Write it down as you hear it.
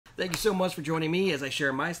Thank you so much for joining me as I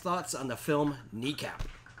share my thoughts on the film Kneecap.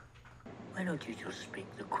 Why don't you just speak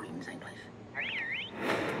the Queen's English?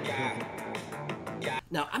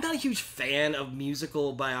 Now, I'm not a huge fan of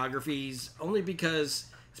musical biographies, only because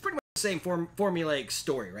it's pretty much the same formulaic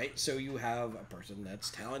story, right? So you have a person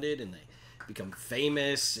that's talented, and they become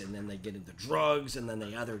famous, and then they get into drugs, and then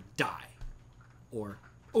they either die or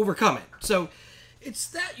overcome it. So it's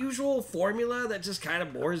that usual formula that just kind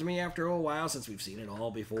of bores me after a while, since we've seen it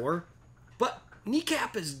all before. But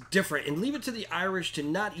Kneecap is different, and leave it to the Irish to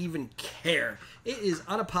not even care. It is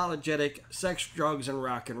unapologetic sex, drugs, and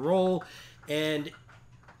rock and roll, and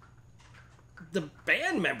the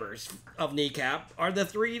band members of Kneecap are the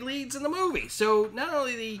three leads in the movie. So not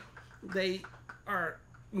only they are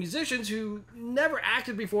musicians who never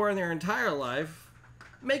acted before in their entire life,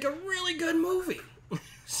 make a really good movie.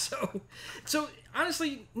 So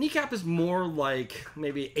honestly, Kneecap is more like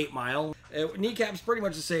maybe 8 Mile. Kneecap's pretty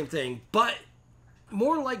much the same thing, but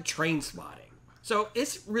more like Trainspotting. So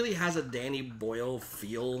it really has a Danny Boyle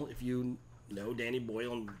feel. If you know Danny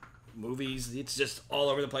Boyle in movies, it's just all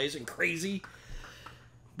over the place and crazy.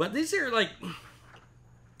 But these are like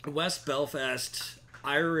West Belfast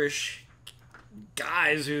Irish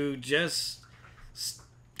guys who just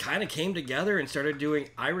kind of came together and started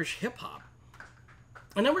doing Irish hip-hop.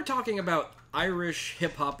 And then we're talking about Irish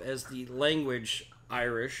hip-hop as the language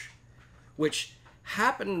Irish, which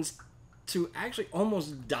happens to actually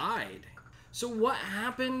almost died. So what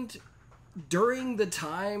happened during the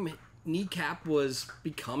time Kneecap was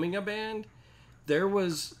becoming a band? There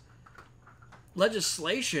was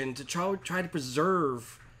legislation to try to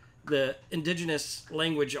preserve the indigenous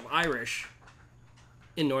language of Irish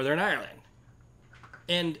in Northern Ireland.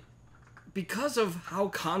 And because of how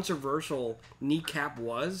controversial Kneecap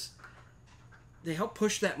was, they helped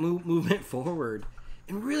push that movement forward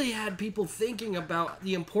and really had people thinking about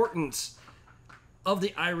the importance of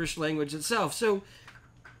the Irish language itself. So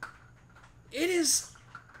it is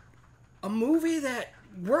a movie that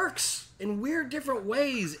works in weird different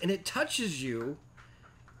ways, and it touches you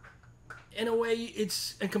in a way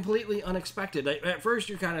it's completely unexpected. At first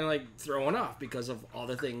you're kind of like thrown off because of all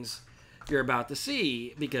the things you're about to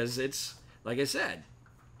see, because it's, like I said,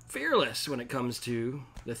 fearless when it comes to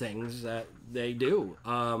the things that they do.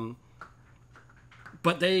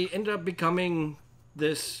 But they ended up becoming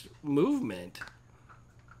this movement.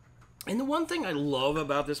 And the one thing I love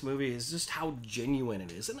about this movie is just how genuine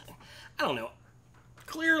it is. And I don't know,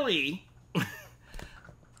 clearly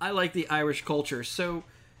I like the Irish culture. So,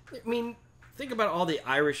 I mean, think about all the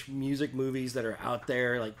Irish music movies that are out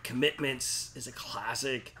there. Like Commitments is a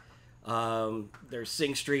classic. There's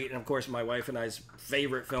Sing Street, and of course my wife and I's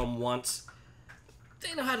favorite film, Once.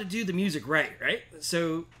 They know how to do the music right?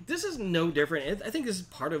 So this is no different. I think this is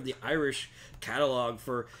part of the Irish catalog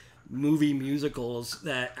for movie musicals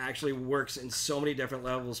that actually works in so many different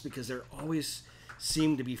levels, because they're always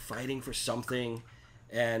seem to be fighting for something.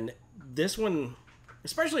 And this one,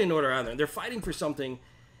 especially in Northern Ireland, they're fighting for something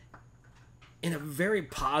in a very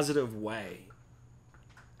positive way.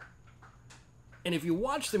 And if you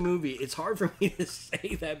watch the movie, it's hard for me to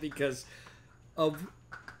say that because of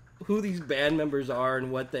who these band members are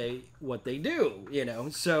and what they do, you know.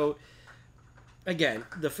 So again,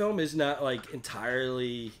 the film is not like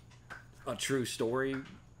entirely a true story.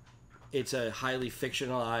 It's a highly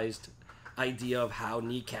fictionalized idea of how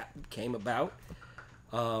Kneecap came about.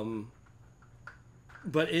 But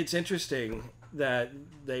it's interesting that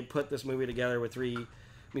they put this movie together with three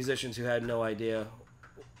musicians who had no idea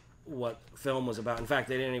what film was about. In fact,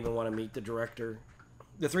 they didn't even want to meet the director.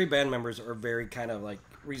 The three band members are very kind of like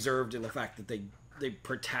reserved in the fact that they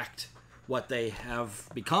protect what they have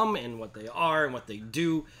become and what they are and what they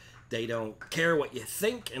do. They don't care what you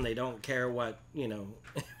think, and they don't care what, you know.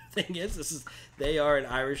 Thing is, they are an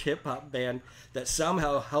Irish hip hop band that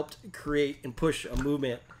somehow helped create and push a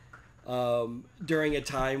movement during a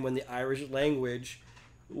time when the Irish language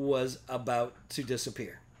was about to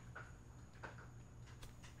disappear.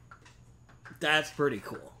 That's pretty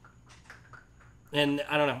cool. And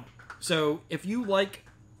I don't know. So if you like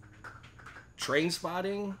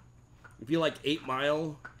Trainspotting, if you like 8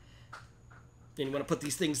 Mile, and you want to put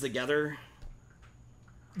these things together,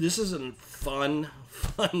 this is a fun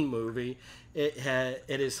movie. It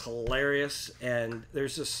is hilarious, and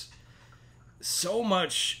there's just so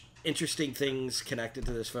much interesting things connected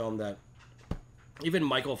to this film that even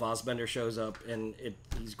Michael Fassbender shows up, and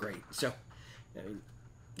he's great. So, I mean,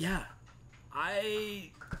 yeah,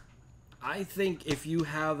 I think if you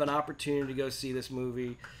have an opportunity to go see this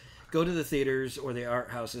movie, go to the theaters or the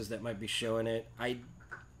art houses that might be showing it. I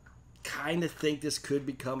kind of think this could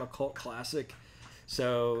become a cult classic.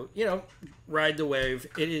 So, you know, ride the wave.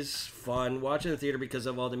 It is fun. Watch it in the theater because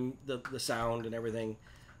of all the sound and everything.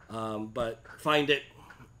 But find it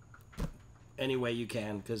any way you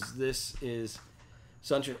can, because this is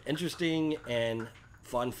such an interesting and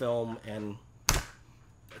fun film, and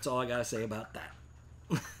that's all I gotta say about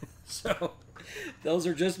that. So, those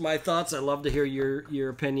are just my thoughts. I'd love to hear your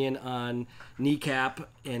opinion on Kneecap,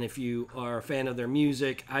 and if you are a fan of their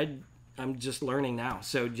music, I'm just learning now,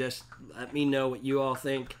 so just let me know what you all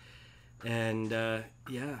think, and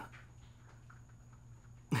yeah.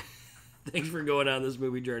 Thanks for going on this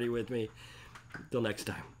movie journey with me. Till next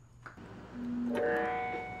time.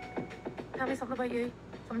 Tell me something about you.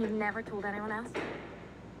 Something you've never told anyone else.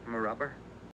 I'm a rapper.